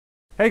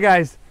Hey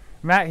guys,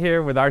 Matt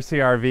here with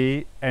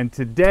RCRV, and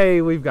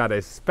today we've got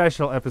a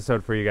special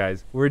episode for you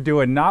guys. We're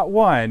doing not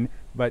one,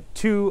 but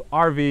 2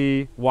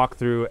 RV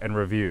walkthrough and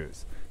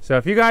reviews. So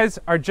if you guys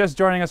are just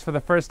joining us for the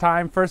first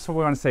time, first of all,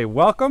 we want to say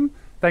welcome.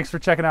 Thanks for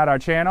checking out our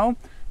channel.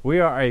 We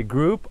are a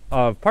group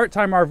of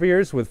part-time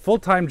RVers with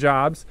full-time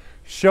jobs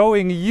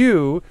showing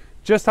you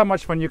just how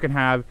much fun you can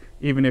have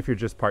even if you're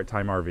just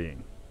part-time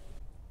RVing.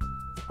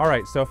 All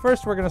right, so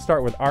first we're gonna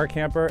start with our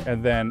camper,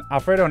 and then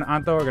Alfredo and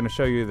Anto are gonna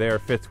show you their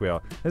fifth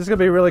wheel. This is gonna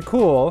be really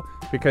cool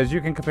because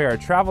you can compare a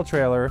travel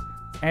trailer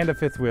and a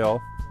fifth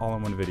wheel all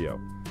in one video.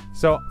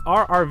 So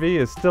our RV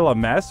is still a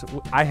mess.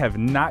 I have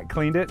not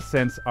cleaned it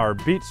since our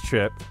beach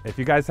trip. If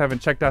you guys haven't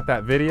checked out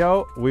that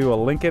video, we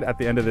will link it at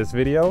the end of this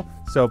video.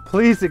 So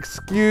please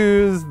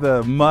excuse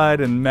the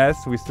mud and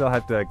mess. We still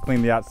have to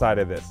clean the outside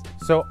of this.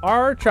 So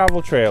our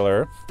travel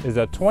trailer is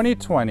a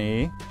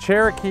 2020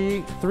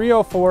 Cherokee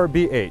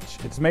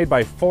 304BH. It's made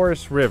by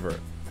Forest River.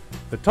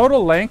 The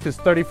total length is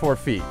 34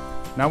 feet.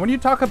 Now when you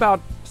talk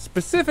about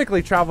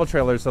specifically travel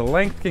trailers, the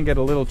length can get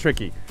a little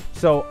tricky.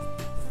 So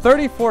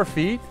 34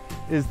 feet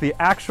is the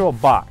actual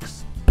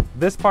box.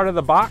 This part of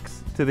the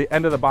box to the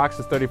end of the box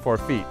is 34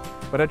 feet.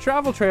 But a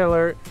travel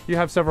trailer, you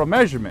have several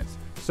measurements.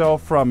 So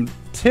from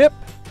tip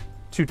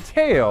to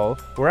tail,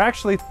 we're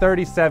actually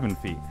 37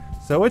 feet.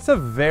 So it's a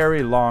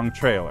very long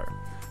trailer.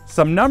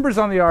 Some numbers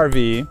on the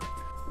RV,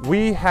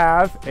 we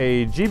have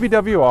a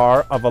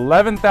GBWR of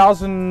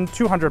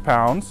 11,200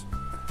 pounds.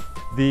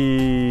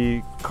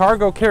 The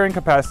cargo carrying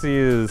capacity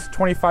is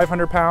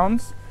 2,500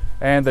 pounds.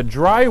 And the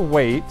dry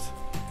weight,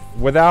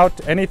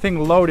 without anything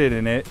loaded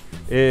in it,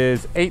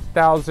 is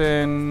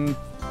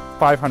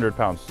 8,500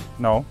 pounds.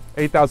 No,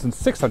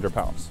 8,600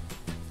 pounds.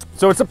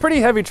 So it's a pretty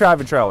heavy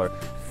travel trailer.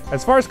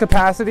 As far as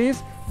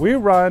capacities, we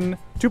run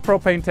 2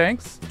 propane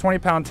tanks,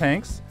 20-pound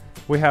tanks.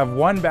 We have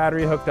 1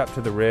 battery hooked up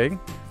to the rig.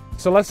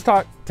 So let's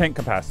talk tank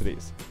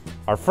capacities.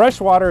 Our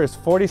fresh water is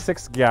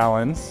 46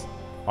 gallons.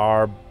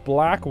 Our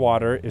black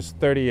water is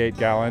 38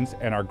 gallons,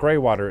 and our gray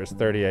water is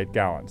 38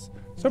 gallons.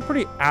 So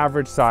pretty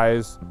average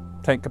size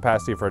tank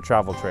capacity for a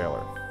travel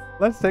trailer.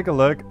 Let's take a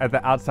look at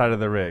the outside of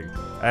the rig.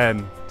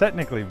 And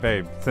technically,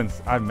 babe,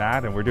 since I'm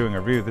Matt and we're doing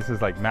a review, this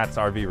is like Matt's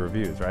RV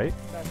reviews, right?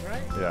 That's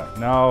right. Yeah,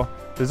 no,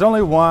 there's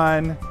only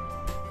one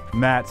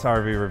Matt's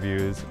RV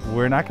reviews.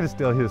 We're not gonna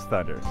steal his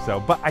thunder.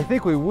 So, but I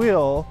think we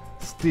will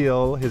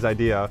steal his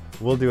idea.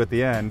 We'll do at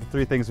the end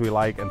 3 things we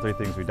like and 3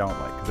 things we don't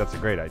like, because that's a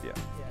great idea.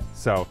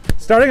 So,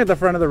 starting at the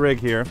front of the rig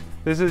here,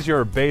 this is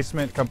your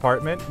basement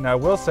compartment. Now, I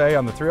will say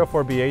on the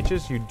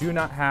 304BHs, you do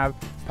not have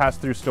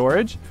pass-through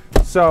storage.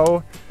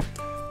 So,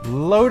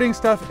 loading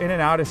stuff in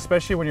and out,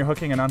 especially when you're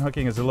hooking and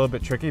unhooking, is a little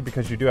bit tricky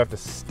because you do have to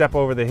step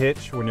over the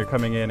hitch when you're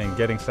coming in and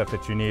getting stuff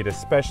that you need,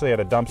 especially at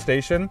a dump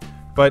station.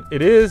 But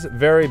it is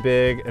very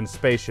big and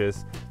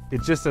spacious.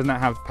 It just does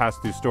not have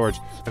pass-through storage.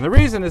 And the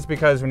reason is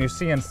because when you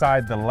see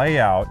inside the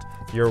layout,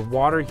 your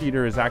water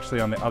heater is actually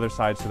on the other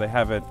side, so they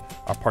have it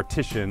a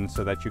partition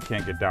so that you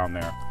can't get down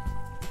there.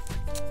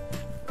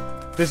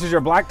 This is your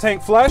black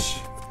tank flush.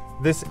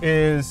 This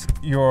is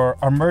your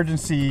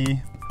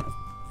emergency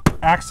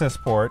access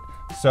port.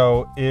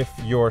 So if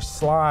your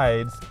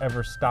slides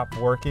ever stop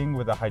working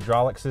with a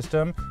hydraulic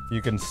system,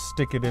 you can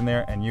stick it in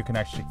there and you can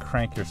actually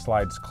crank your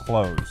slides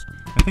closed.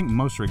 I think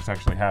most rigs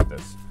actually have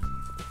this.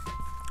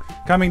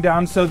 Coming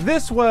down, so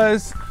this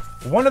was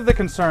one of the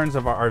concerns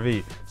of our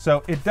RV.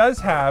 So it does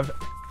have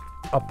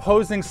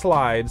opposing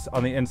slides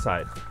on the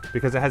inside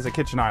because it has a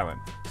kitchen island.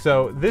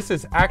 So this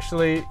is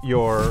actually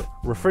your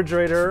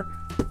refrigerator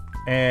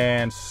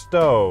and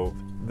stove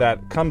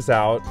that comes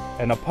out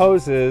and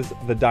opposes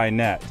the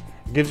dinette.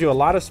 It gives you a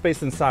lot of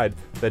space inside.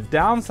 The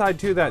downside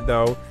to that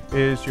though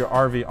is your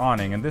RV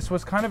awning, and this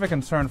was kind of a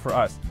concern for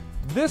us.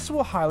 This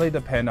will highly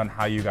depend on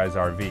how you guys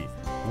RV.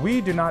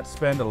 We do not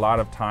spend a lot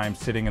of time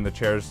sitting in the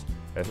chairs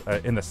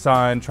in the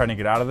sun, trying to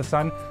get out of the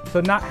sun.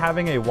 So not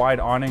having a wide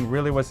awning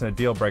really wasn't a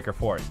deal breaker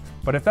for us.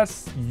 But if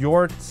that's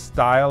your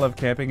style of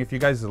camping, if you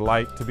guys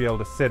like to be able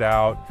to sit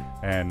out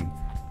and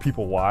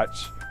people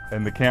watch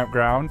in the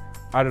campground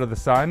out of the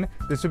sun,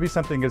 this would be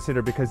something to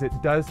consider because it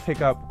does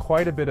take up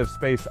quite a bit of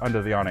space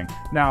under the awning.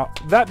 Now,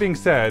 that being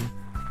said,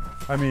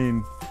 I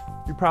mean,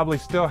 you probably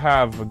still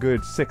have a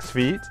good 6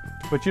 feet,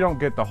 but you don't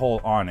get the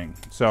whole awning.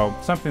 So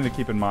something to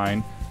keep in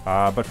mind.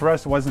 But for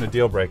us, it wasn't a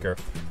deal breaker.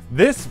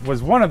 This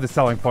was one of the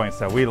selling points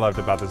that we loved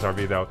about this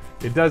RV though.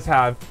 It does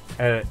have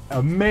an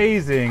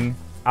amazing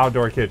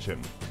outdoor kitchen.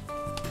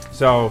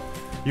 So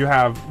you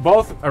have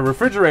both a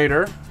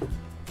refrigerator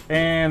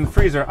and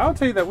freezer. I'll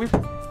tell you that we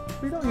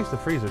don't use the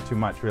freezer too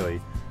much really.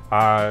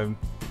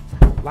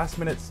 Last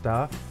minute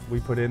stuff we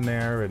put in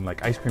there, and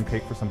like ice cream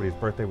cake for somebody's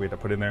birthday we had to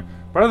put in there.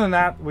 But other than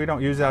that, we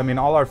don't use it. I mean,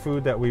 all our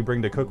food that we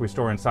bring to cook, we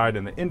store inside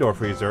in the indoor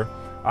freezer.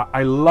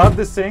 I love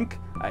the sink.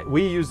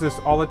 We use this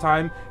all the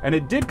time, and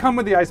it did come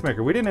with the ice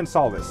maker. We didn't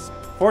install this.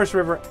 Forest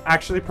River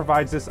actually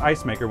provides this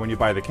ice maker when you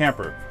buy the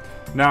camper.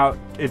 Now,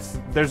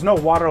 there's no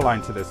water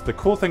line to this. The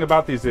cool thing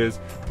about these is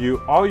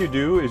all you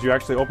do is you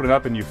actually open it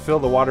up and you fill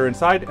the water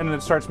inside, and then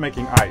it starts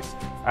making ice.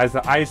 As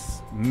the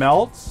ice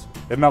melts,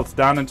 it melts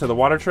down into the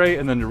water tray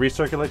and then it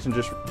recirculates and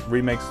just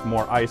remakes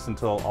more ice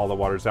until all the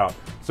water's out.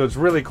 So it's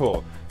really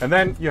cool. And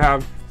then you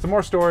have some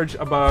more storage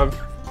above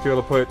to be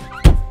able to put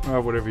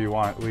whatever you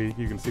want.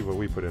 You can see what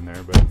we put in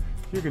there, but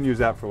you can use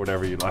that for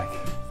whatever you like.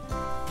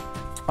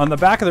 On the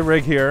back of the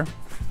rig here,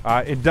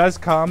 it does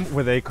come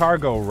with a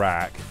cargo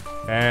rack.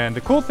 And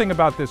the cool thing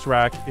about this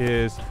rack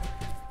is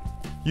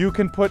you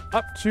can put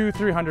up to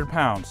 300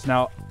 pounds.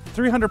 Now,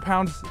 300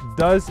 pounds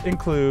does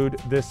include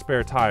this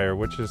spare tire,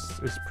 which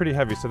is pretty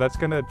heavy. So that's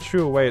gonna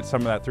chew away at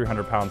some of that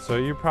 300 pounds. So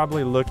you're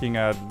probably looking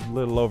at a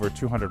little over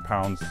 200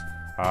 pounds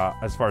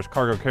as far as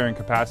cargo carrying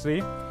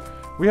capacity.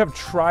 We have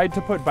tried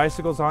to put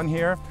bicycles on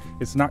here.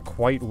 It's not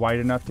quite wide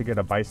enough to get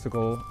a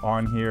bicycle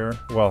on here.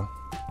 Well,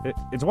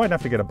 it's wide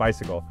enough to get a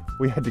bicycle.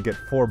 We had to get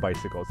 4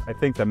 bicycles. I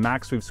think the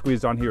max we've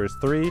squeezed on here is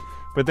 3,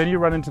 but then you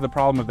run into the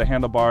problem of the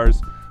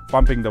handlebars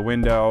bumping the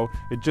window.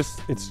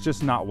 It's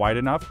just not wide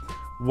enough.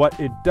 What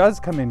it does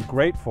come in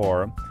great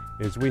for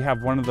is we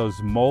have one of those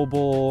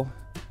mobile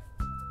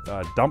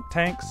dump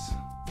tanks.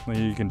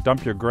 You can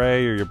dump your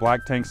gray or your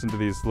black tanks into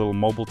these little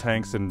mobile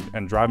tanks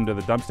and drive them to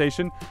the dump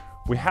station.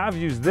 We have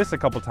used this a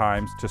couple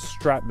times to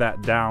strap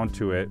that down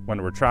to it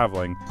when we're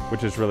traveling,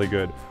 which is really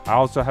good. I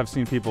also have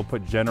seen people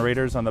put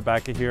generators on the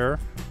back of here.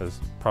 This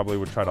probably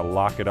would try to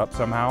lock it up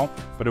somehow,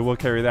 but it will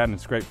carry that and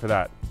it's great for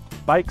that.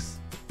 Bikes,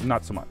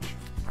 not so much.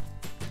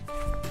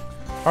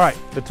 All right,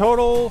 the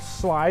total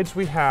slides,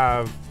 we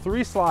have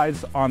 3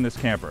 slides on this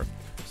camper.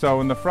 So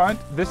in the front,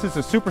 this is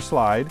a super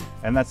slide,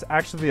 and that's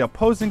actually the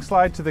opposing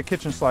slide to the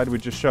kitchen slide we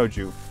just showed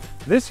you.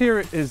 This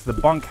here is the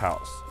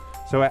bunkhouse.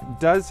 So it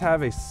does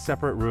have a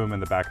separate room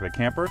in the back of the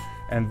camper,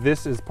 and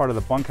this is part of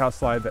the bunkhouse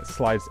slide that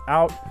slides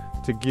out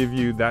to give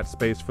you that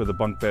space for the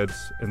bunk beds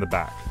in the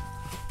back.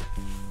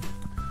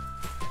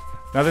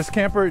 Now this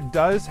camper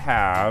does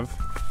have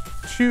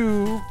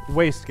 2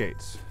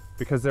 wastegates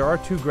because there are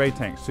 2 gray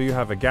tanks. So you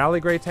have a galley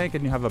gray tank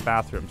and you have a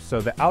bathroom. So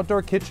the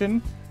outdoor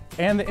kitchen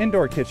and the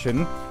indoor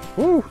kitchen,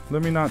 whoo,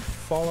 let me not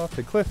fall off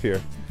the cliff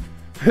here.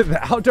 The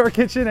outdoor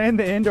kitchen and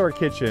the indoor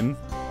kitchen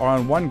are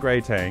on one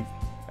gray tank,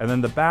 and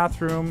then the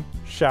bathroom,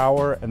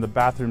 shower, and the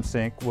bathroom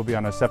sink will be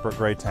on a separate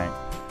gray tank.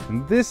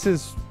 And this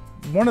is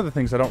one of the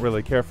things I don't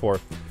really care for.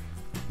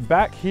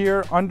 Back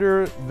here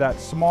under that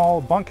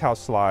small bunkhouse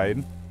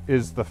slide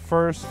is the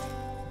first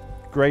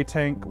gray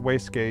tank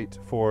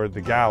wastegate for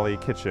the galley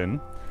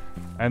kitchen.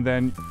 And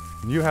then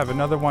you have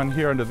another one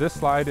here under this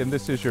slide, and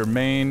this is your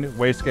main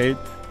wastegate.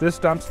 This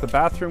dumps the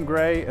bathroom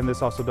gray, and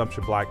this also dumps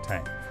your black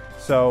tank.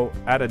 So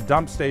at a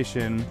dump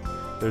station,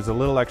 there's a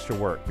little extra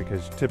work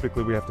because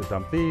typically we have to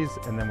dump these,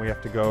 and then we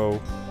have to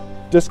go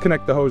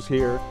disconnect the hose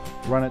here,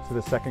 run it to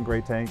the second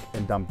gray tank,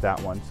 and dump that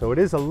one. So it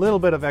is a little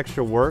bit of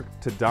extra work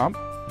to dump,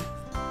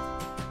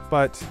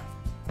 but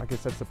I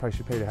guess that's the price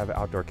you pay to have an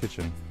outdoor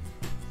kitchen.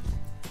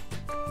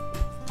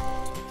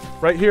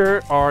 Right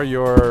here are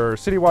your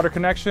city water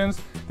connections.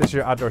 This is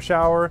your outdoor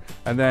shower,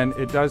 and then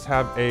it does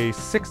have a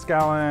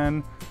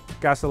 6-gallon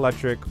gas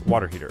electric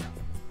water heater.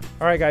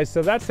 All right guys,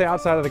 so that's the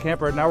outside of the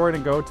camper. Now we're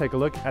gonna go take a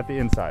look at the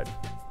inside.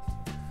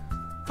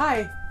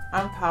 Hi,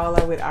 I'm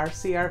Paola with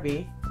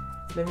RCRV.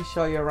 Let me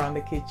show you around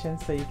the kitchen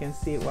so you can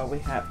see what we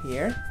have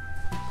here.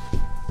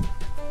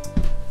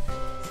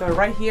 So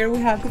right here we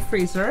have the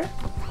freezer.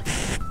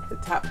 The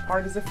top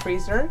part is the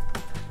freezer.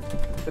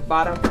 The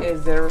bottom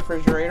is the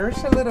refrigerator.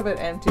 It's a little bit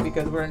empty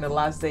because we're in the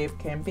last day of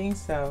camping,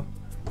 so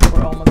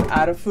we're almost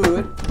out of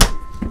food.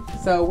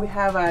 So we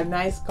have a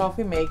nice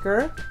coffee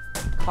maker,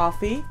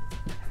 coffee,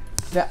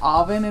 the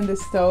oven and the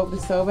stove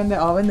and the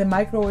oven, the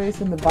microwave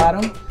is in the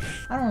bottom.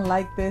 I don't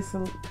like this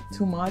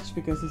too much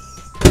because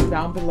it's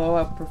down below.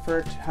 I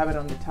prefer to have it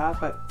on the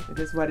top, but it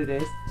is what it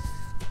is.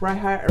 Right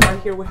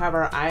here we have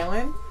our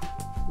island.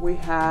 We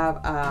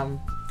have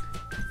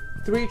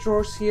 3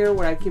 drawers here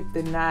where I keep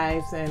the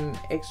knives and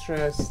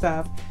extra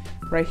stuff.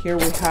 Right here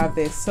we have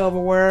the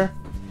silverware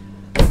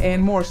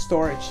and more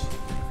storage.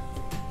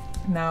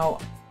 Now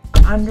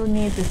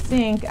underneath the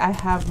sink I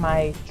have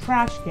my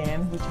trash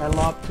can, which I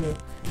love to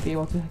be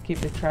able to keep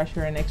the trash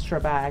here and extra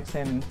bags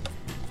and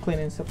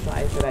cleaning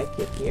supplies that I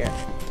keep here.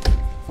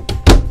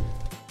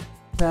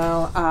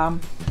 So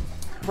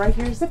right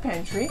here is the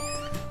pantry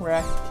where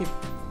I keep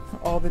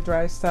all the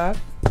dry stuff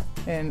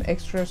and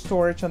extra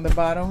storage on the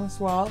bottom as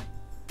well.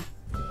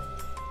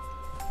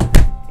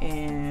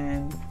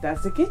 And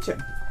that's the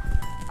kitchen.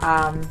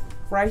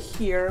 Right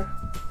here,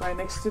 right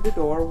next to the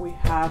door, we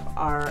have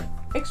our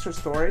extra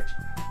storage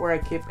where I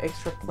keep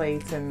extra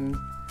plates and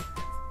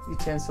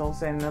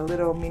utensils and a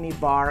little mini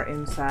bar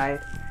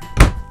inside,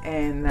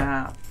 and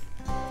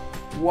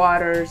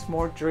waters,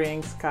 more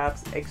drinks,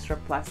 cups, extra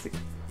plastic.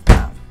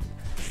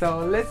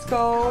 So let's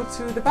go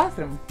to the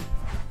bathroom.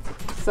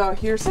 So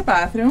here's the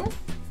bathroom,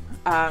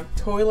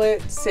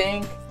 toilet,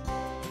 sink,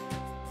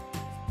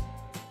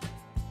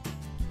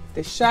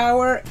 the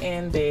shower,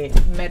 and the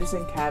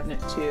medicine cabinet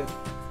too.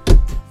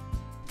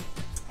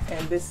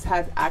 And this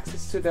has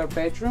access to their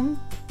bedroom,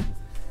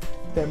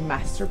 their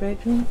master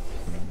bedroom.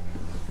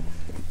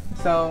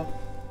 So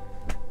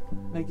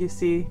like you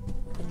see,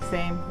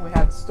 same, we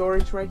have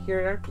storage right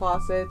here, our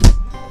closets,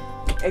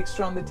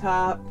 extra on the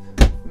top.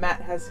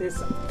 Matt has his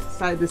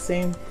side the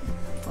same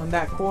on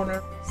that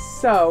corner.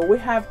 So we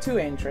have two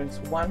entrances,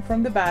 one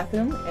from the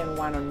bathroom and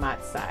one on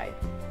Matt's side.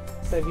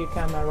 So if you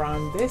come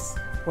around this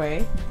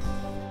way,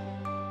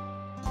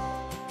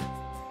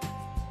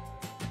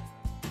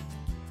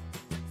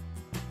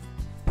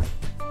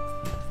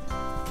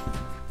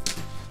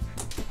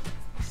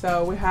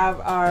 so we have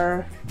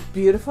our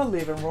beautiful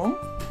living room,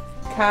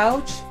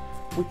 couch.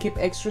 We keep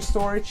extra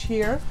storage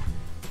here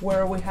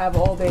where we have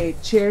all the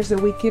chairs that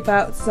we keep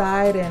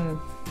outside and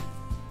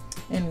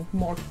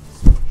more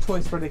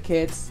toys for the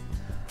kids.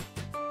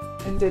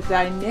 In the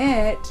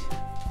dinette,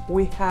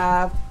 we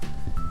have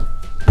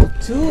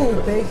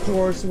two big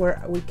drawers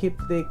where we keep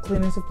the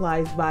cleaning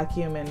supplies,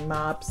 vacuum and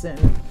mops, and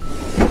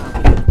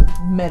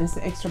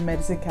medicine, extra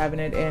medicine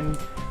cabinet, and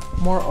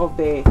more of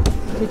the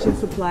kitchen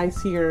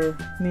supplies here,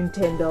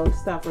 Nintendo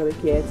stuff for the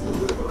kids.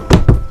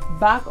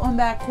 Back on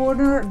that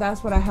corner,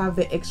 that's what I have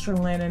the extra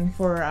linen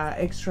for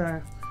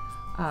extra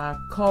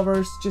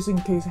covers, just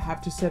in case I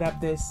have to set up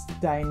this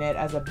dinette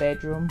as a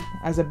bedroom,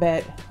 as a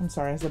bed.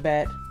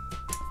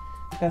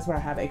 That's where I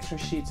have extra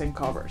sheets and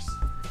covers.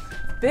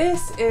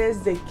 This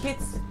is the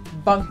kids'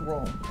 bunk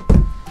room.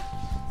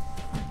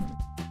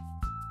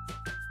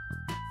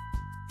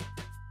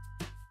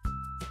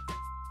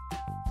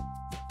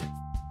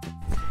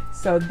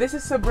 So this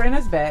is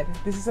Sabrina's bed.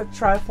 This is a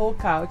trifold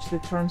couch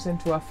that turns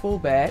into a full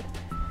bed.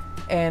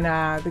 And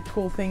the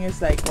cool thing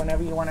is, like,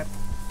 whenever you want to,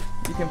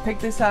 you can pick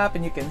this up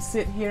and you can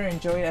sit here,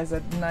 enjoy it as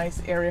a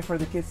nice area for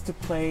the kids to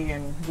play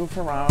and goof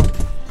around.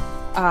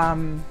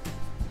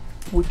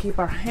 We keep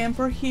our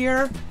hamper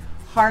here.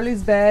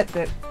 Harley's bed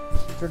that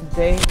for the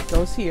day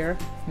goes here.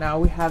 Now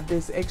we have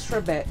this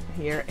extra bed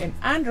here, and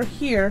under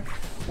here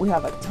we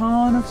have a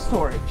ton of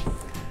storage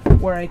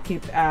where I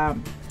keep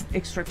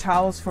extra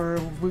towels for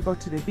we go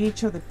to the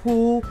beach or the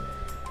pool,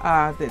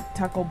 the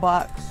tackle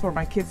box for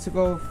my kids to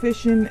go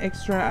fishing,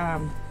 extra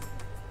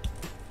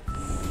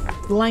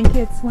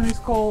blankets when it's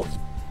cold.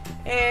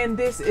 And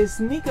this is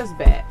Nico's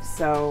bed,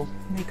 so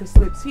Nico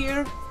sleeps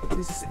here.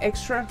 This is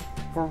extra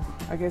for,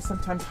 I guess,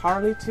 sometimes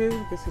Harley too,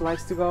 because he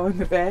likes to go in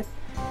the bed.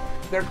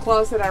 Their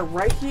closet are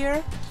right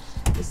here.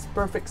 It's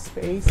perfect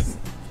space,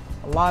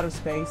 a lot of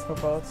space for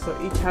both, so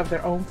each have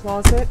their own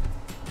closet.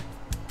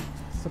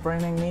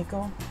 Sabrina and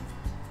Nico.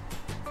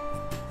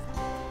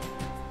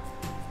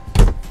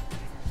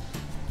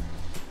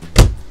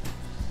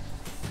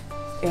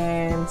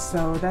 And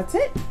so that's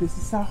it. This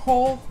is our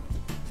whole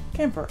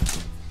camper.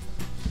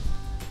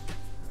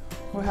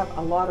 We have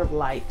a lot of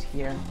light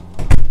here.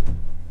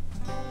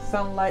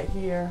 Sunlight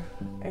here,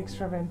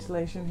 extra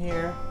ventilation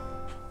here,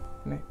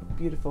 and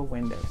beautiful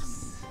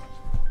windows.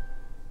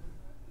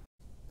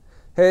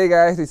 Hey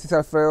guys, this is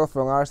Alfredo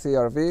from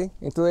RCRV.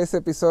 In today's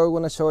episode, I'm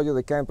going to show you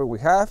the camper we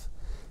have.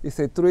 It's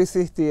a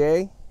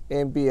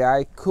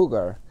 368MBI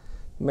Cougar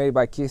made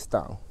by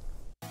Keystone.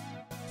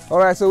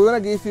 Alright, so we're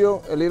going to give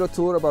you a little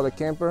tour about the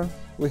camper.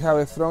 We have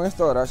a front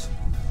storage.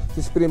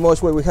 This is pretty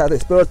much where we have the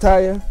spare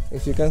tire,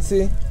 if you can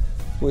see.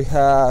 We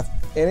have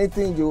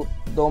anything you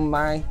don't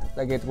mind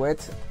that get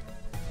wet.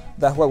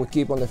 That's what we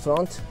keep on the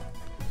front.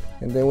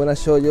 And then we're going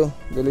to show you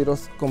the little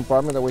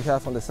compartment that we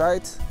have on the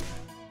sides.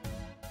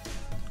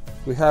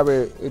 We have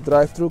a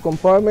drive-through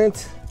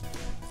compartment.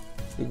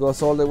 It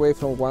goes all the way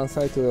from one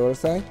side to the other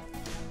side.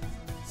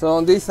 So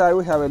on this side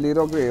we have a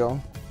little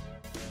grill,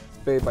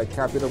 made by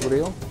Capital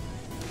Grill.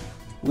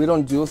 We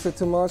don't use it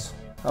too much.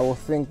 I was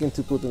thinking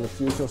to put in the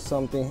future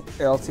something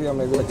else here,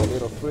 maybe like a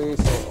little fridge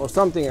or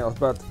something else,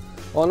 but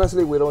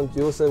honestly we don't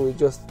use it. We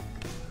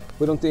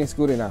don't think it's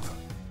good enough.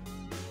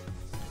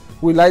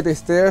 We like the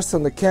stairs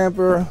on the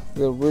camper.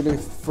 They're really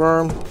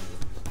firm.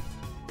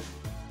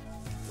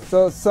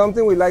 So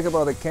something we like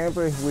about the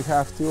camper is we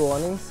have two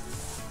awnings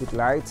with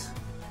lights.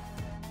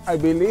 I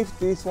believe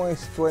this one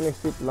is 20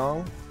 feet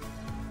long,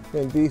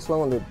 and this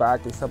one on the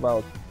back is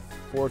about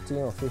 14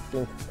 or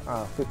 15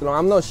 feet long.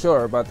 I'm not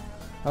sure, but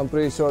I'm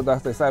pretty sure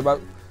that's the size. But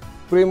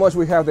pretty much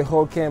we have the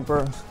whole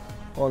camper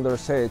under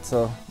shade,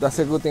 so that's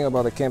a good thing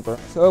about the camper.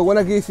 So I want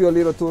to give you a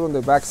little tour on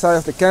the back side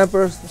of the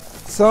camper.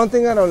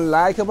 Something I don't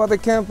like about the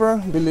camper,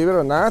 believe it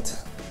or not,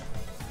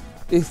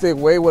 is the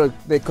way where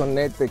they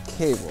connect the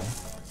cable.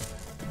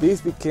 This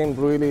became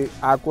really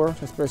awkward,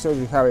 especially if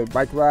you have a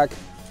bike rack.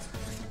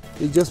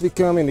 It just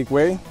became in the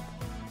way.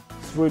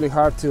 It's really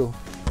hard to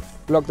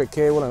plug the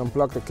cable and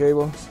unplug the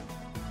cables.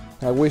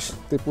 I wish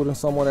they put it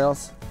somewhere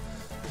else,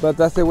 but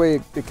that's the way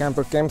the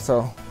camper came,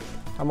 so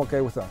I'm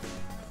okay with that.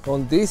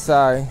 On this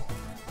side,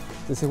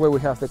 this is where we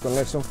have the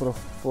connection for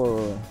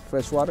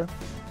fresh water.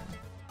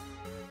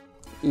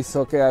 It's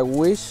okay. I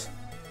wish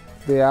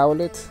the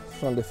outlet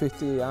from the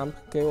 50 amp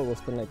cable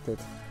was connected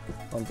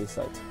on this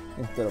side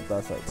instead of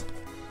that side.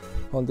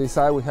 On this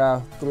side we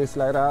have 3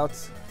 slide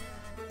outs.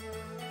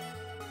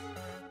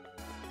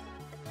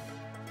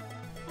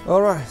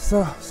 Alright,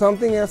 so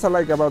something else I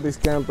like about this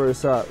camper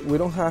is we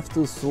don't have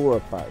 2 sewer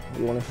pipes.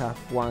 We only have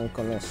 1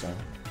 connection.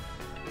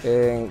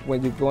 And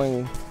when you're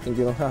going and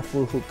you don't have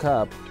full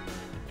hookup,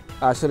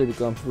 actually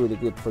becomes really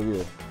good for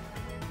you.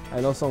 I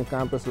know some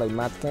campers like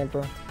Matt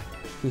Camper,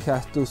 He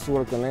has 2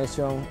 sewer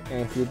connection,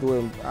 and if you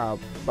do a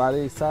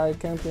body side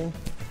camping,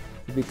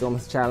 it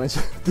becomes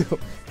challenging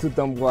to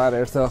dump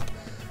water. So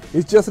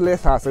it's just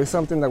less hassle. It's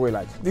something that we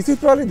like. This is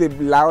probably the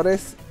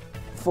loudest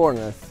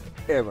furnace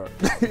ever.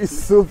 It's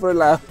super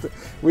loud.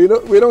 We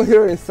don't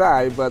hear it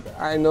inside, but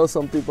I know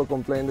some people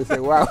complain. They say,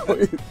 "Wow,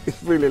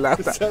 it's really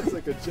loud." It sounds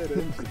like a jet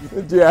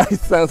engine. Yeah, it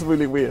sounds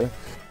really weird.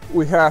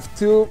 We have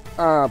 2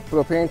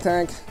 propane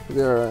tanks.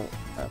 They're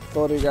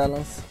 40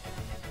 gallons.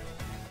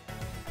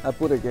 I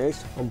put a gauge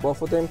on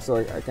both of them so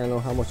I can know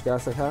how much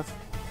gas I have.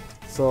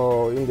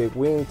 So in the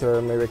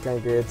winter, maybe I can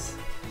get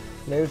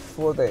maybe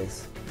 4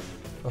 days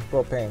of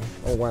propane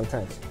on one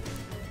tank.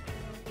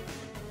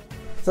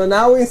 So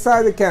now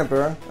inside the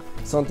camper,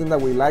 something that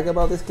we like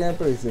about this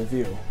camper is the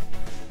view.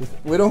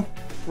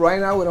 Right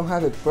now we don't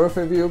have a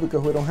perfect view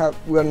because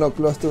we are not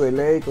close to the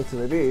lake or to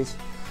the beach,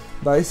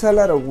 but it's a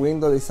lot of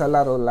window, it's a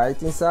lot of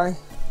light inside.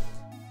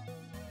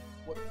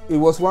 It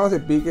was one of the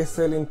biggest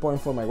selling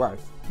points for my wife.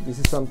 This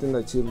is something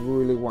that she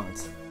really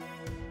wants.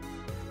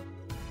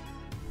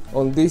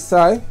 On this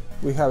side,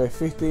 we have a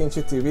 50-inch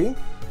TV.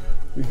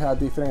 We have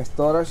different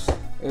storage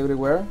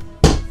everywhere.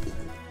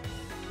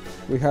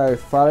 We have a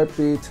fire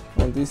pit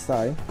on this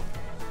side.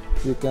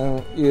 You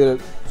can either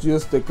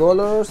use the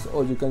colors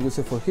or you can use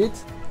it for heat.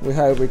 We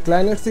have a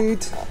recliner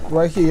seat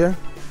right here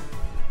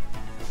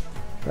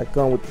that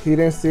comes with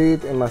heating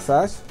seat and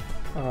massage.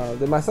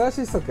 The massage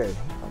is okay.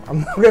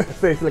 I'm not gonna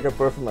say it's like a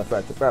perfect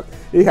massage, but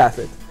it has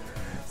it.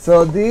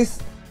 So this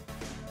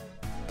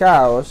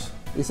couch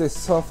is a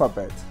sofa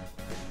bed.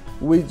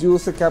 We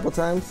used a couple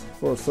times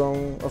for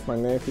some of my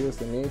nephews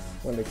and nieces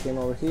when they came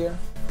over here.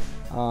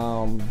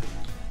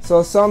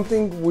 So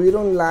something we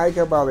don't like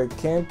about a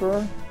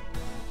camper,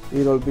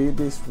 it'll be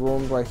this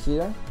room right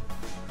here,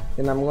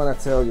 and I'm gonna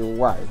tell you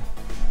why.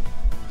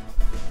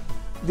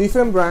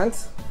 Different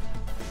brands,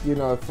 you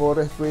know,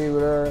 Forest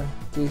River,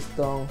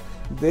 Keystone,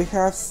 they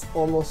have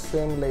almost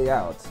same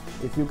layout.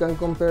 If you can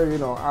compare, you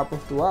know,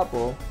 apples to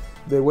apple,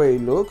 the way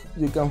it look,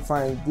 you can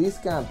find this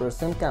camper,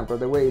 same camper,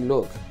 the way it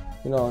look,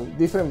 you know,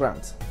 different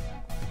brands.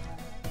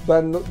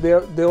 But no,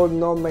 they all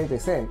not made the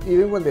same.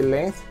 Even when the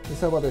length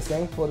is about the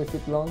same, 40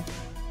 feet long,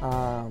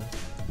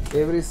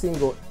 every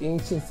single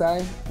inch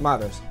inside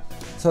matters.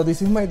 So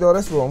this is my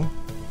daughter's room.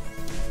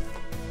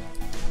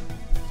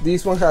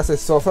 This one has a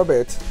sofa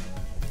bed,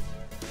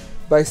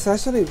 but it's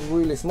actually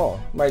really small.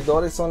 My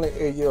daughter is only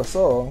 8 years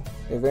old.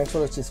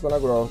 Eventually she's gonna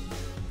grow,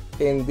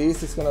 and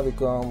this is gonna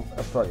become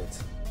a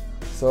project.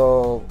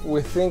 So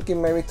we're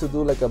thinking maybe to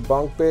do like a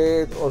bunk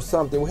bed or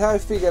something. We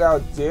haven't figured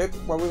out yet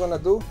what we're gonna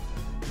do,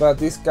 but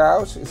this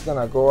couch is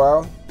gonna go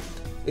out,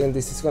 and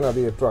this is gonna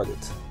be a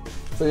project.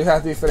 So you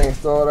have different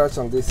storage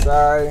on this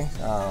side.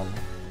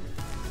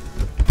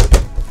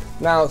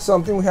 Now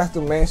something we have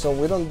to mention,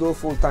 we don't do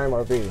full-time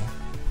RV.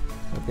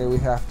 Okay, we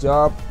have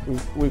job,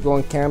 we're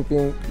going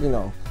camping, you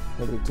know,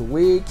 every 2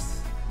 weeks.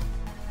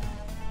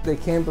 The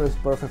camper is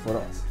perfect for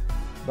us.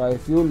 But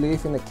if you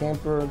live in a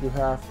camper, you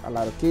have a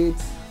lot of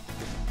kids,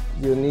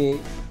 you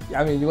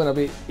wanna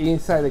be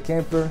inside the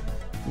camper,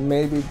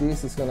 maybe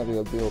this is gonna be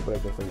a deal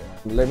breaker for you.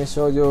 Let me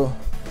show you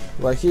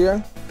right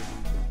here,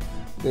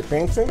 the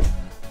pantry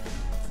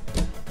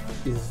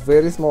is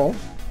very small,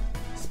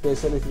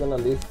 especially if you're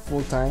gonna live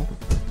full-time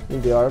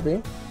in the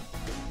RV.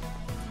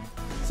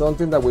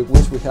 Something that we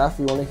wish we have,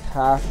 we only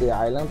have the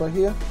island right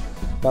here,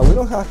 but we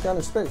don't have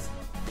counter space,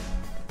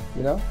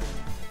 you know?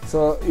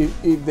 So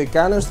if the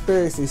counter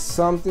space is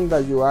something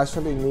that you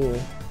actually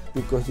need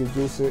because you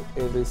use it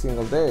every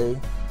single day,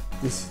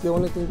 this is the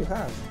only thing you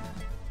have,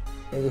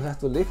 and you have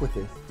to live with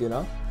it, you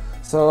know?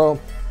 So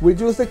we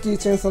use the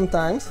kitchen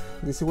sometimes.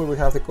 This is where we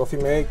have the coffee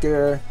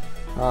maker,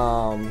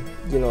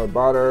 you know,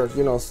 butter,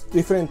 you know,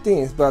 different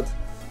things, but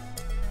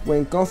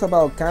when it comes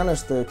about counter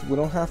space, we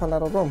don't have a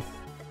lot of room.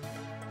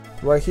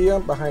 Right here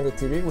behind the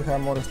TV we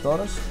have more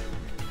storage.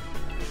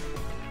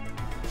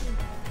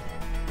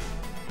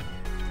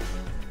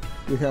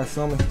 We have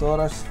some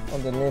storage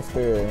underneath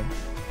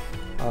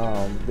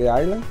the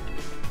island.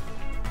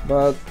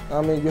 But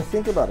I mean, just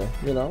think about it,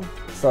 you know.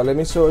 So let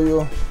me show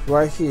you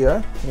right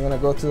here. I'm gonna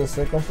go to the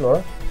second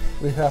floor.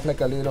 We have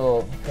like a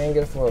little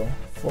hanger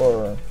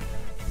for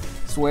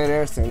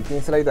sweaters and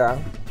things like that.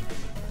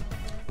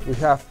 We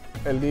have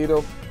a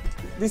little,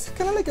 this is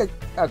kind of like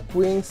a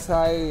queen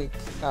size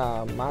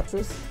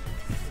mattress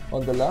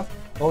on the left.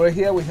 Over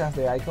here we have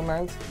the eye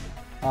command.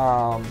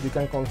 You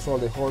can control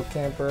the whole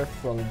camper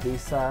from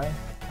this side.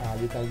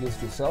 You can use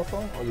your cell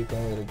phone, or you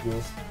can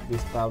use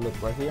this tablet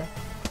right here.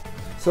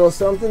 So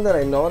something that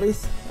I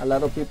noticed, a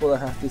lot of people that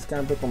have this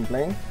camper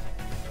complain,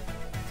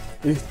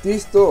 is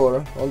this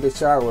door on the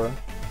shower,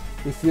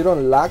 if you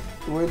don't lock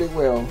really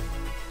well,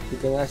 it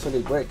can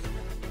actually break.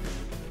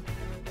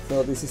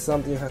 So this is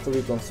something you have to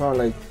be concerned,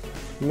 like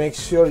make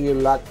sure you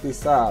lock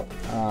this up.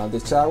 The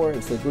shower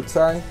is a good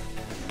side.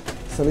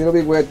 It's a little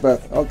bit wet,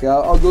 but okay,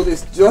 I'll do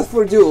this just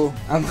for you.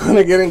 I'm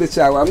gonna get in the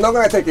shower. I'm not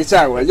gonna take a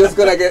shower, I'm just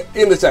gonna get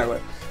in the shower.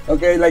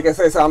 Okay, like I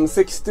said, so I'm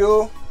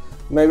 6'2",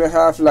 maybe I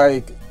have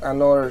like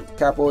another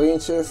couple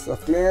inches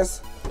of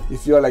clearance.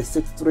 If you're like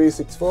 6'3",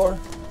 6'4",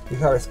 We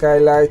have a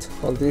skylight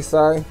on this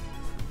side,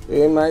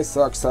 and my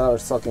socks are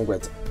soaking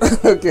wet.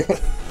 Okay.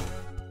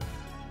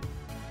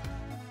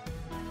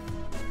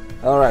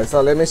 Alright,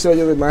 so let me show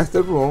you the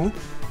master room.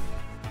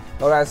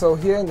 Alright, so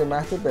here in the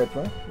master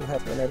bedroom, we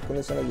have an air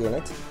conditioner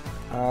unit.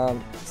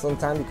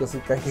 Sometimes because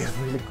it can get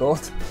really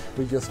cold,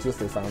 we just use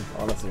the fan,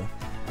 honestly.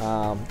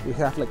 We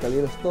have like a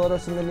little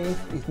storage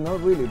underneath. It's not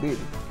really big.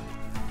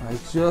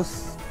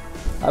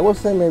 I would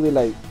say maybe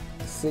like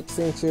 6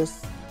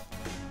 inches,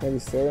 maybe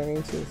 7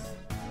 inches,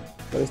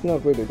 but it's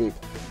not really big.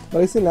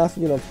 But it's enough,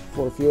 you know,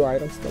 for a few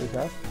items that we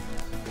have.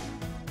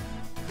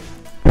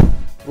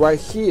 Right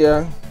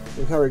here,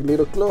 we have a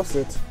little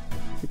closet.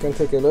 You can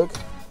take a look.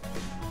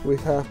 We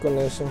have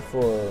connection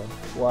for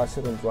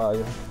washer and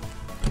dryer.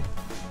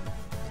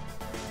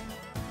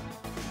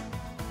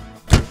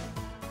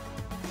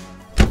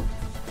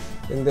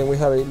 And then we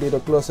have a little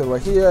closet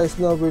right here. It's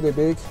not really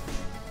big.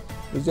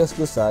 It's just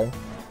good size.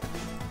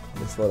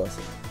 This photos.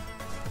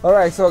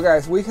 Alright, so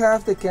guys, we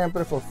have the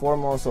camper for 4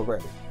 months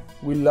already.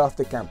 We love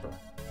the camper.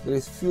 There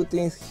is few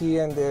things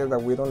here and there that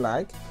we don't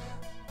like,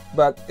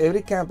 but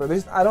every camper,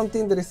 I don't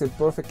think there is a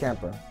perfect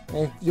camper.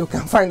 If you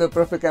can find a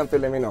perfect camper,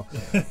 let me know.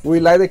 We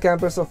like the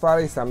camper so far.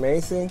 It's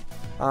amazing.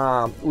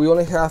 We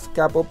only have a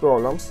couple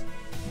problems.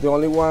 The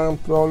only one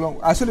problem,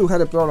 actually we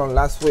had a problem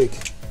last week.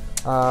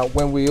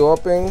 When we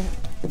opened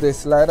the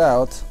slide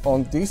out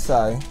on this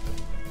side,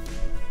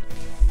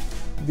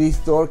 this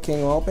door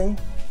came open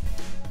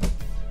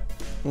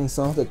and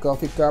some of the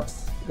coffee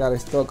cups got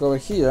stuck over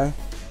here.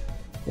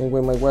 And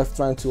when my wife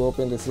trying to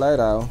open the slide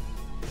out,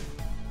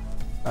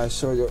 I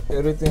show you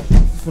everything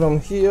from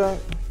here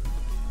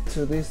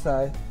to this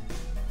side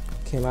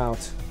came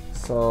out.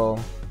 So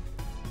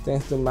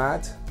thanks to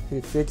Matt,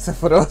 he fixed it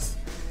for us.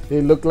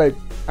 It looked like,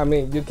 I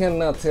mean, you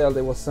cannot tell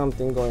there was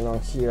something going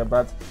on here,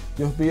 but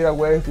just be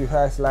aware if you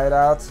have slide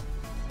out,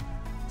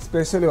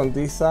 especially on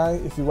this side.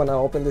 If you want to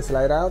open the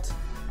slide out,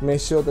 make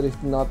sure there is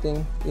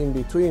nothing in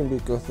between,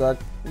 because that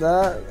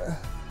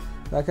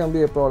can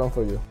be a problem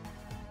for you.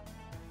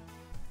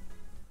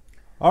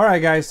 All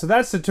right, guys, so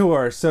that's the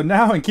tour. So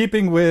now, in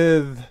keeping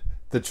with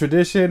the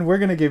tradition, we're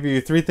going to give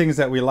you 3 things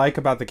that we like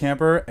about the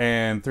camper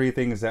and 3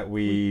 things that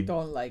we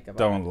don't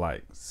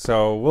like.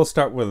 So we'll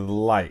start with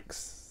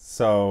likes.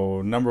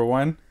 So number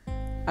 1,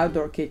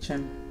 outdoor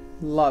kitchen.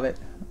 Love it.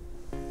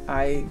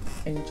 I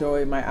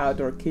enjoy my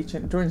outdoor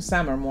kitchen during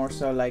summer more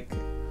so, like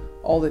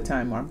all the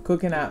time. I'm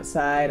cooking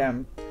outside.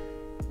 I'm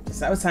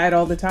just outside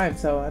all the time.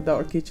 So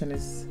outdoor kitchen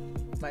is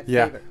my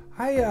favorite.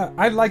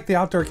 I like the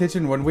outdoor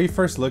kitchen. When we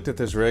first looked at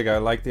this rig, I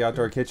liked the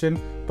outdoor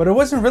kitchen, but it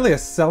wasn't really a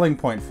selling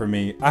point for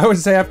me. I would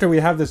say after we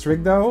have this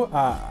rig though,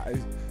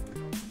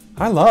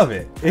 I love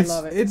it.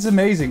 It's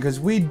amazing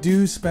because we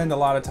do spend a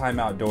lot of time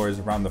outdoors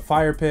around the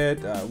fire pit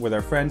with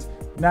our friends.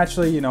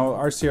 Naturally, you know,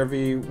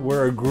 RCRV,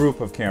 we're a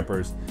group of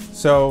campers,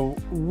 so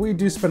we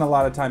do spend a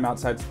lot of time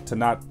outside to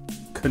not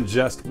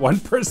congest one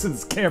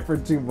person's camper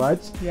too much.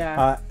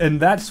 Yeah. And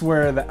that's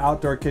where the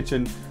outdoor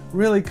kitchen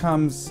really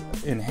comes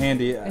in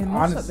handy. And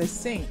also the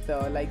sink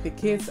though, like the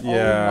kids always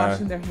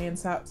washing their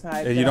hands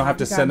outside. And you don't have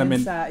to send them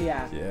in.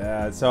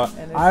 Yeah. So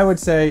I would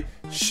say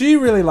she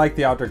really liked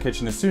the outdoor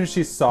kitchen. As soon as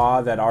she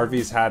saw that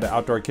RVs had an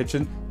outdoor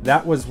kitchen,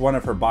 that was one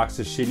of her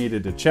boxes she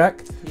needed to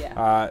check.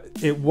 Yeah.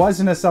 It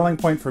wasn't a selling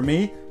point for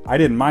me. I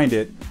didn't mind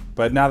it,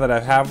 but now that I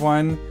have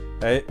one,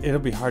 it'll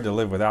be hard to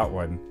live without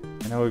one.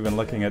 I know we've been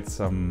looking at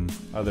some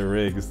other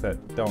rigs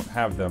that don't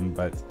have them,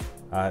 but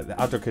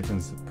the outdoor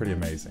kitchen's pretty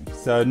amazing.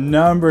 So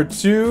number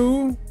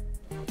 2,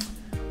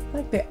 I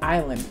like the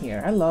island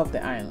here. I love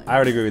the island. I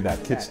would agree with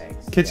that.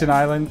 Kitchen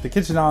island. The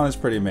kitchen island is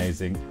pretty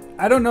amazing.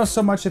 I don't know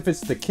so much if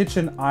it's the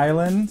kitchen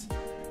island,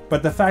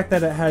 but the fact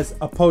that it has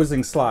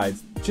opposing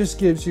slides just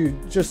gives you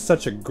just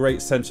such a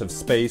great sense of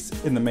space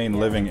in the main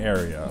living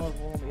area.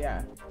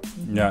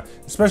 Yeah,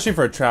 especially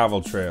for a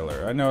travel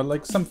trailer. I know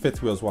like some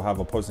fifth wheels will have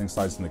opposing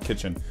slides in the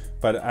kitchen,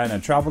 but in a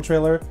travel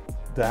trailer,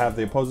 to have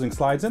the opposing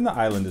slides in the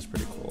island is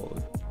pretty cool.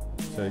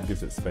 So it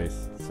gives it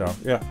space. So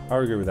yeah, I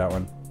would agree with that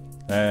one.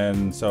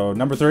 And so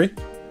number 3?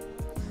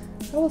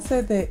 I will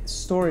say the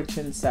storage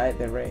inside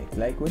the rig.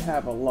 Like we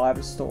have a lot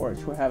of storage.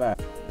 We have a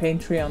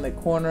pantry on the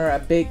corner, a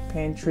big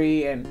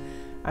pantry, and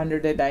under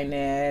the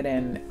dinette,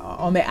 and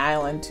on the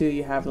island too,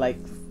 you have like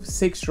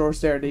 6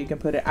 drawers there that you can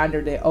put it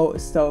under the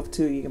stove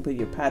too. You can put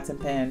your pots and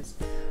pans.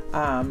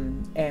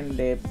 And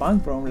the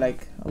bunk room,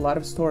 like a lot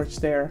of storage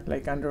there,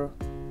 like under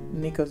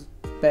Nico's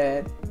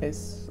bed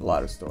is a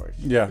lot of storage.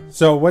 Yeah.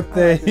 So what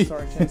they like the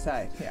storage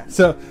inside. Yeah.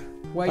 So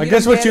I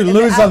guess what you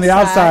lose on the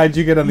outside,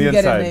 you get on the inside.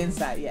 You get on the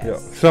inside. Yes. Yeah.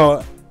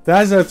 So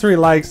that's our 3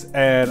 likes,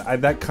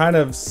 and that kind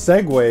of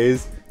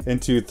segues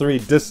into 3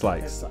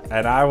 dislikes.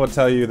 And I will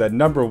tell you that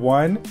number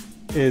 1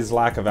 is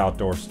lack of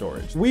outdoor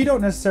storage. We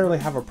don't necessarily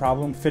have a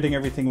problem fitting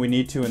everything we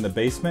need to in the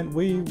basement.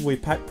 We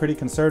pack pretty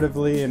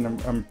conservatively,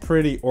 and I'm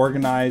pretty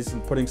organized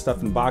and putting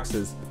stuff in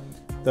boxes.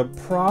 The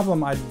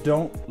problem I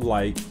don't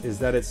like is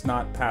that it's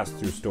not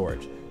pass-through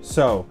storage.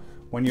 So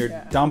when you're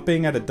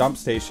dumping at a dump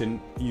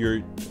station,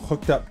 you're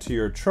hooked up to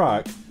your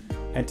truck,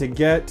 and to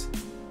get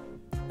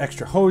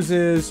extra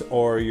hoses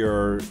or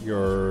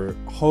your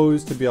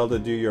hose to be able to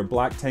do your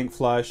black tank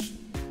flush,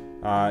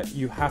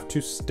 you have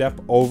to step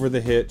over the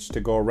hitch to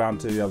go around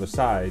to the other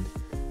side.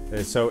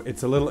 So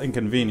it's a little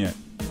inconvenient.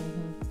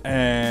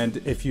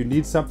 And if you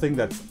need something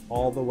that's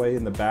all the way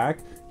in the back,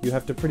 you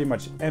have to pretty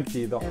much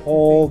empty the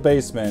whole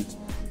basement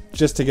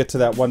just to get to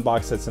that one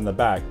box that's in the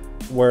back.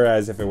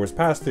 Whereas if it was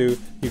pass-through,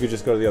 you could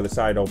just go to the other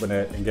side, open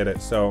it, and get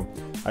it. So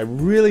I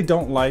really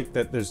don't like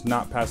that there's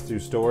not pass-through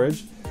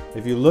storage.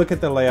 If you look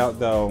at the layout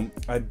though,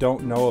 I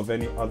don't know of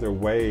any other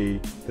way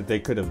that they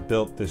could have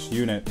built this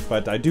unit,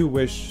 but I do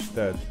wish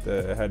that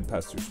it had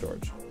pass-through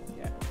storage.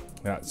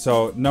 Yeah.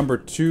 So number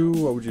 2,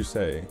 what would you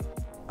say?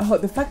 Oh,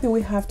 the fact that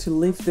we have to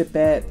lift the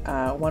bed,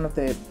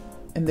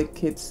 in the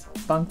kids'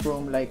 bunk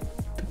room, like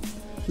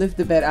lift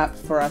the bed up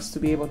for us to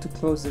be able to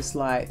close the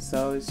slide.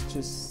 So it's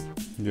just,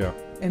 yeah.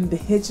 And the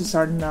hitches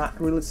are not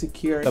really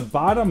secure. The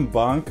bottom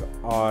bunk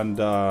on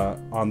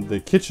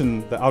the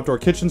kitchen, the outdoor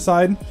kitchen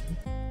side,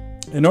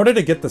 in order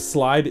to get the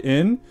slide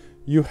in,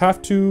 you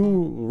have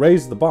to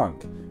raise the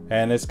bunk.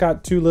 And it's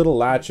got 2 little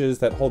latches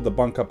that hold the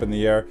bunk up in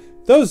the air.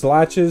 Those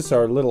latches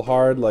are a little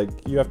hard, like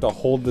you have to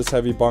hold this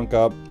heavy bunk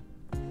up,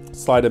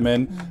 slide them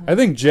in. I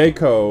think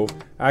Jayco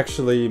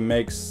actually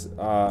makes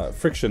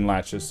friction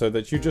latches so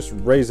that you just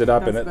raise it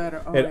up.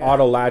 That's and it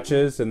auto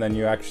latches, and then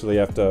you actually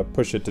have to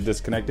push it to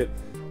disconnect it.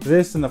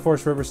 This and the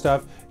Forest River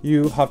stuff,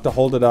 you have to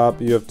hold it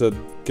up, you have to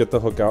get the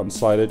hook out and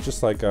slide it,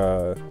 just like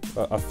a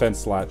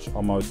fence latch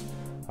almost.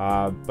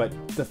 But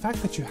the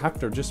fact that you have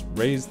to just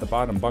raise the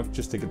bottom bunk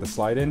just to get the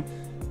slide in,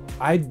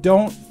 I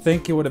don't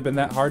think it would have been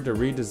that hard to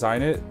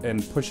redesign it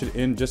and push it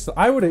in.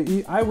 I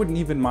wouldn't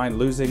even mind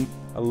losing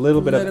a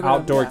little bit of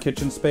outdoor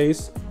kitchen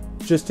space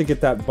just to get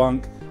that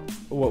bunk.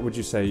 What would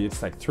you say?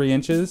 It's like 3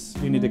 inches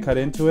you need to cut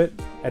into it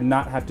and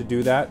not have to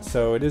do that.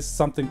 So it is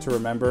something to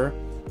remember,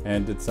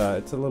 and it's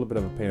a little bit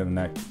of a pain in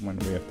the neck when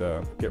we have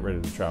to get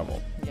ready to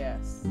travel.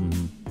 Yes.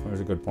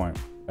 There's a good point.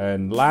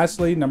 And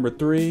lastly, number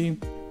 3.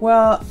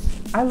 Well,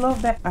 I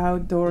love that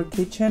outdoor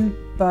kitchen,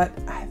 but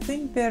I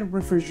think that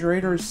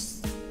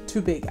refrigerator's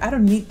too big. I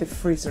don't need the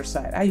freezer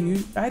side.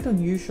 I don't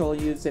usually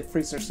use the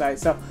freezer side,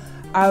 so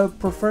I would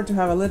prefer to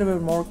have a little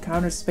bit more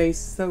counter space.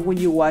 So when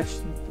you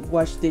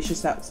wash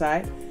dishes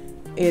outside,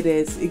 it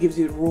gives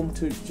you room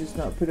to just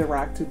put a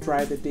rack to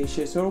dry the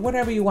dishes or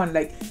whatever you want.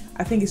 Like,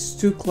 I think it's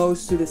too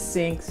close to the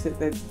sink so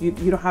that you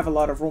don't have a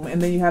lot of room, and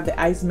then you have the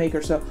ice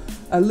maker, so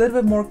a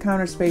little bit more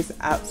counter space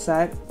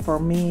outside for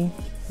me,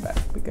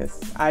 because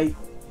I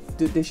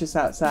do dishes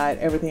outside,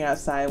 everything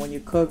outside. When you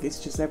cook, it's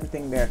just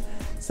everything there.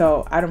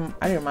 So I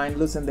don't mind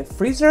losing the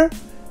freezer.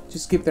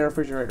 Just keep the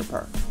refrigerator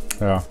part.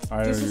 Yeah,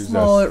 just a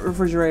small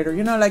refrigerator.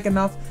 Like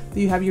enough that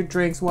you have your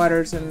drinks,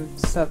 waters, and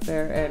stuff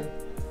there.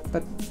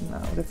 But no,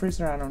 the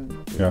freezer I don't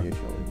usually use.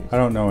 I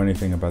don't know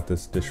anything about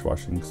this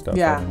dishwashing stuff.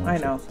 Yeah, I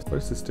know. What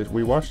is this dish?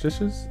 We wash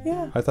dishes?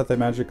 Yeah. I thought they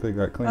magically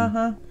got clean.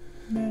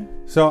 Yeah.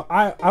 So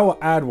I will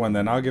add one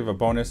then. I'll give a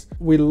bonus.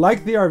 We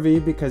like the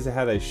RV because it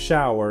had a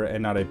shower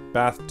and not a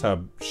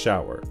bathtub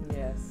shower.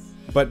 Yes.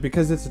 But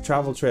because it's a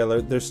travel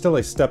trailer, there's still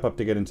a step up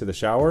to get into the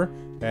shower.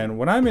 And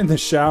when I'm in the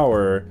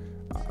shower,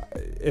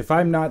 if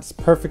I'm not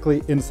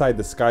perfectly inside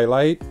the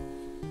skylight,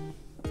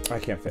 I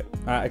can't fit.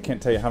 I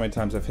can't tell you how many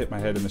times I've hit my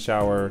head in the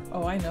shower.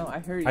 Oh, I know. I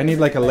heard you. I need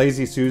like a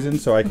lazy Susan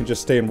so I can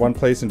just stay in one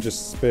place and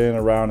just spin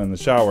around in the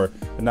shower.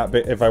 And not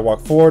if I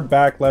walk forward,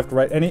 back, left,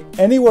 right,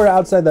 anywhere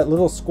outside that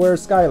little square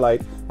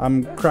skylight,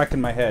 I'm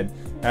cracking my head.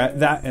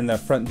 That and the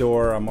front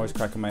door, I'm always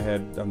cracking my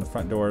head on the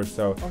front door.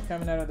 So or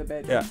coming out of the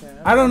bed. Yeah.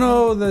 I don't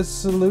know the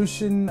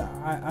solution.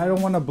 I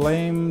don't want to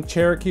blame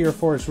Cherokee or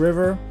Forest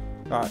River.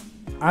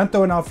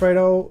 Anto and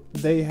Alfredo,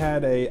 they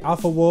had a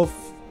Alpha Wolf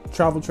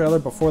travel trailer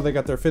before they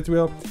got their 5th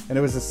wheel, and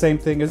it was the same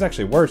thing. It was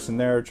actually worse in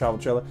their travel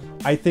trailer.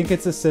 I think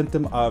it's a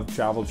symptom of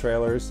travel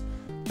trailers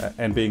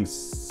and being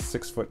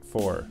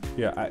 6'4".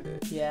 Yeah.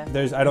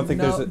 I don't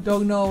think there's a...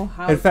 Don't know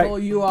how tall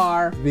you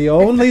are. The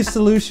only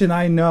solution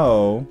I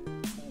know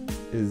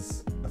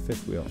is a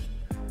 5th wheel.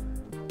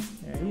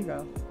 There you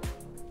go.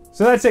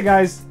 So that's it,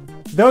 guys.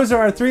 Those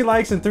are our 3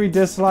 likes and 3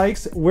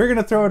 dislikes. We're going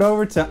to throw it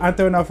over to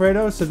Anto and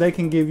Alfredo so they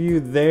can give you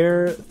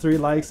their 3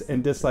 likes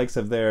and dislikes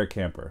of their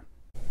camper.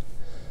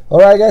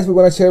 Alright guys, we're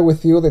going to share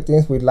with you the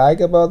things we like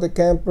about the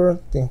camper,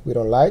 things we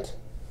don't like.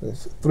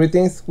 There's 3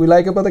 things we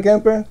like about the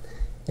camper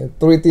and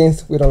 3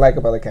 things we don't like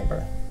about the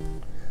camper.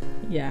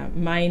 Yeah,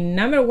 my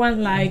number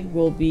 1 like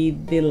will be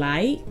the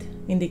light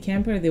in the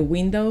camper, the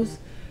windows.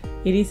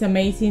 It is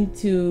amazing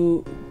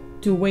to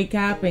wake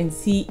up and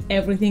see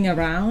everything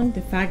around.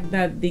 The fact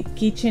that the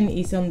kitchen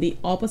is on the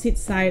opposite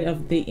side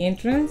of the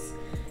entrance,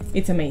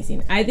 it's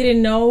amazing. I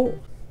didn't know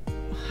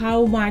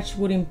how much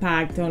would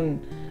impact on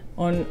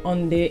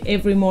the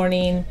every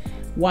morning.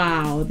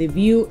 Wow, the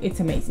view, it's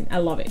amazing. I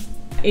love it.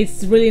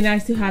 It's really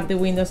nice to have the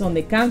windows on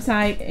the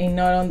campsite and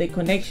not on the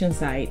connection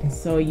side,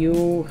 so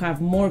you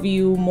have more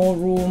view, more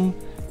room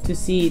to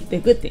see the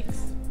good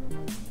things.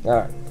 All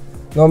right,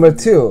 number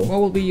 2.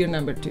 What will be your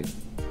number 2?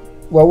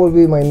 What will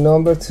be my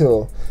number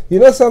 2? You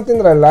know something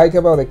that I like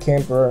about the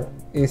camper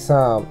is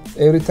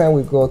every time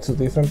we go to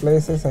different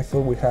places, I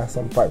feel we have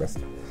some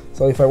privacy.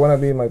 So if I want to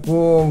be in my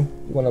room,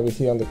 you want to be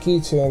here in the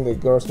kitchen, the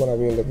girls want to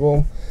be in the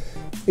room,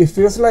 it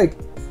feels like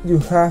you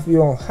have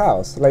your own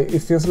house. Like, it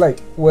feels like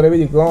wherever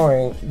you're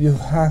going, you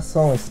have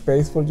some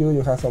space for you,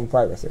 you have some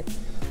privacy.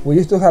 We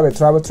used to have a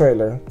travel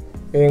trailer,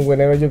 and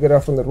whenever you get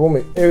out from the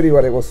room,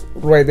 everybody was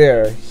right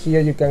there. Here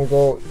you can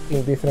go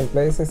in different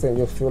places and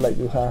you feel like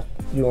you have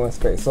your own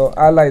space. So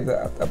I like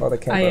that about the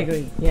camper. I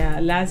agree. Yeah,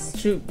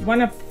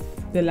 one of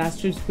the last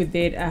trips we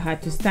did, I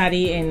had to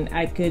study and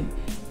I could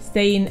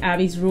stay in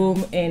Abby's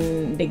room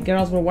and the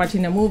girls were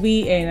watching a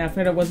movie and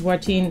Alfredo was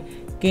watching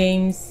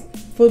games,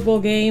 football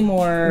game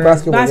or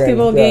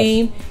basketball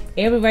game. Yes.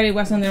 Everybody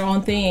was on their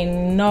own thing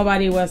and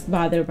nobody was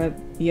bothered by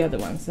the other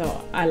one.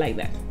 So I like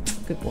that.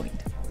 Good point.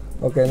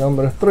 Okay,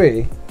 number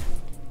 3.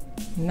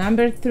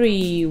 Number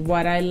 3,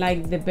 what I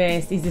like the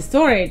best is the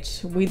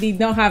storage. We did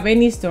not have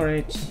any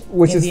storage.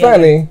 Which is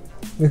funny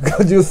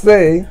because you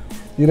say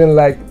you didn't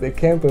like the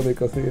camper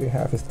because you didn't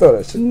have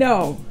storage.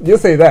 No. You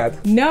say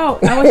that. No,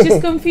 I was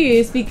just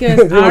confused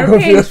because our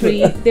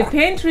pantry, the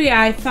pantry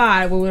I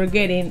thought we were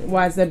getting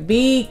was a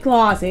big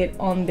closet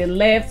on the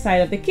left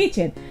side of the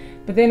kitchen.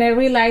 But then I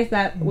realized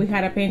that we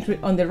had a pantry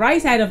on the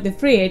right side of the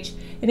fridge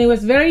and it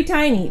was very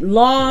tiny,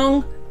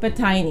 long but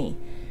tiny.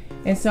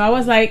 And so I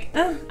was like,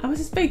 I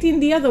was expecting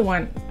the other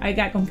one. I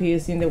got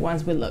confused in the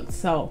ones we looked.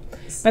 So,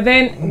 but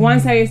then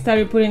once I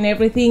started putting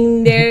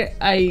everything there,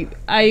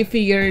 I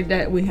figured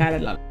that we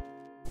had a lot.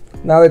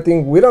 Now the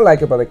thing we don't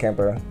like about the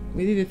camper.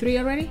 We did the 3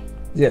 already?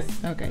 Yes.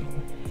 Okay.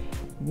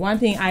 One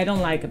thing I don't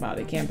like about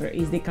the camper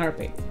is the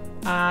carpet.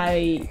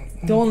 I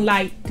don't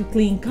like to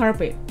clean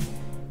carpet.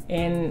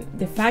 And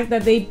the fact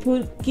that they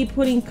keep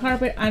putting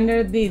carpet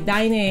under the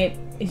dinette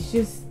is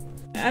just,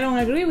 I don't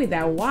agree with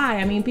that. Why?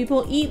 I mean,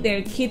 people eat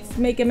there, kids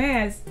make a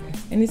mess,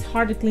 and it's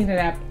hard to clean it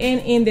up. And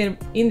in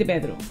the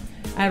bedroom,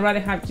 I'd rather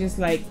have just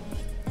like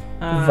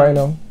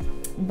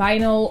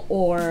vinyl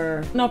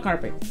or no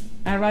carpet.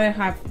 I'd rather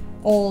have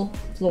all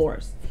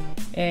floors,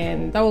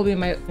 and that will be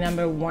my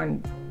number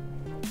 1.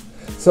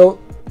 So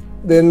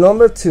the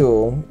number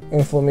 2,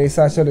 and for me it's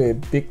actually a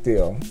big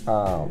deal.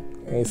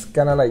 It's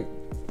kind of like,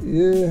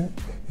 yeah,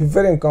 it's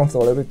very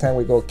uncomfortable every time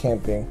we go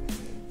camping.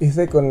 It's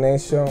the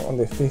connection on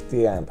the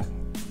 50 amp.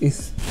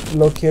 It's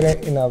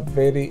located in a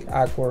very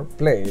awkward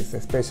place,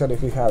 especially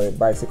if you have a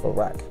bicycle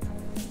rack.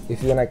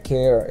 If you're gonna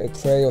carry a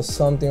tray or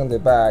something on the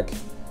back,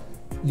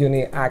 you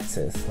need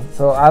access.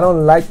 So I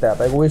don't like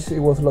that. I wish it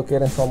was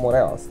located somewhere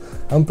else.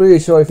 I'm pretty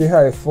sure if you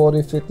have a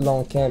 40-foot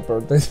long camper,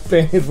 there's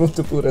plenty of room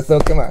to put it. So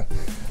come on,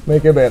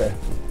 make it better.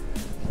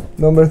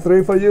 Number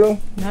 3 for you?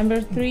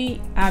 Number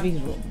 3, Abby's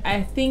room.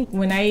 I think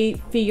when I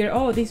figured,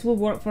 oh, this will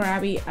work for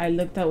Abby, I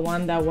looked at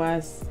one that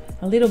was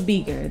a little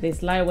bigger. The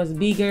slide was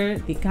bigger,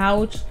 the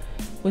couch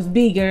was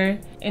bigger,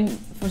 and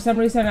for some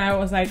reason I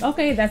was like,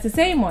 okay, that's the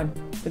same one.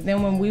 But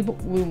then when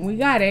we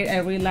got it, I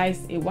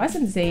realized it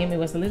wasn't the same. It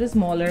was a little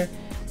smaller,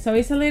 so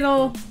it's a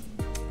little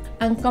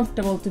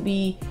uncomfortable to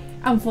be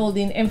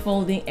unfolding and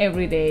folding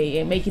every day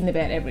and making the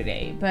bed every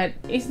day. But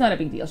it's not a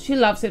big deal. She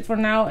loves it for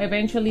now.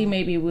 Eventually,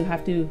 maybe we'll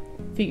have to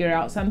figure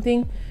out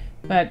something,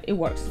 but it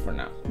works for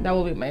now. That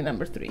will be my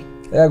number 3.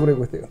 I agree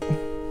with you.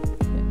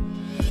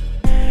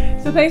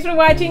 So thanks for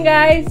watching,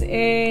 guys,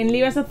 and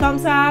leave us a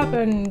thumbs up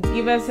and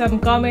give us some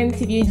comments.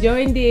 If you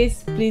enjoyed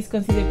this, please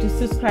consider to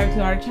subscribe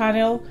to our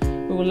channel.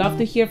 We would love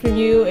to hear from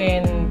you,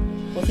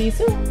 and we'll see you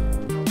soon.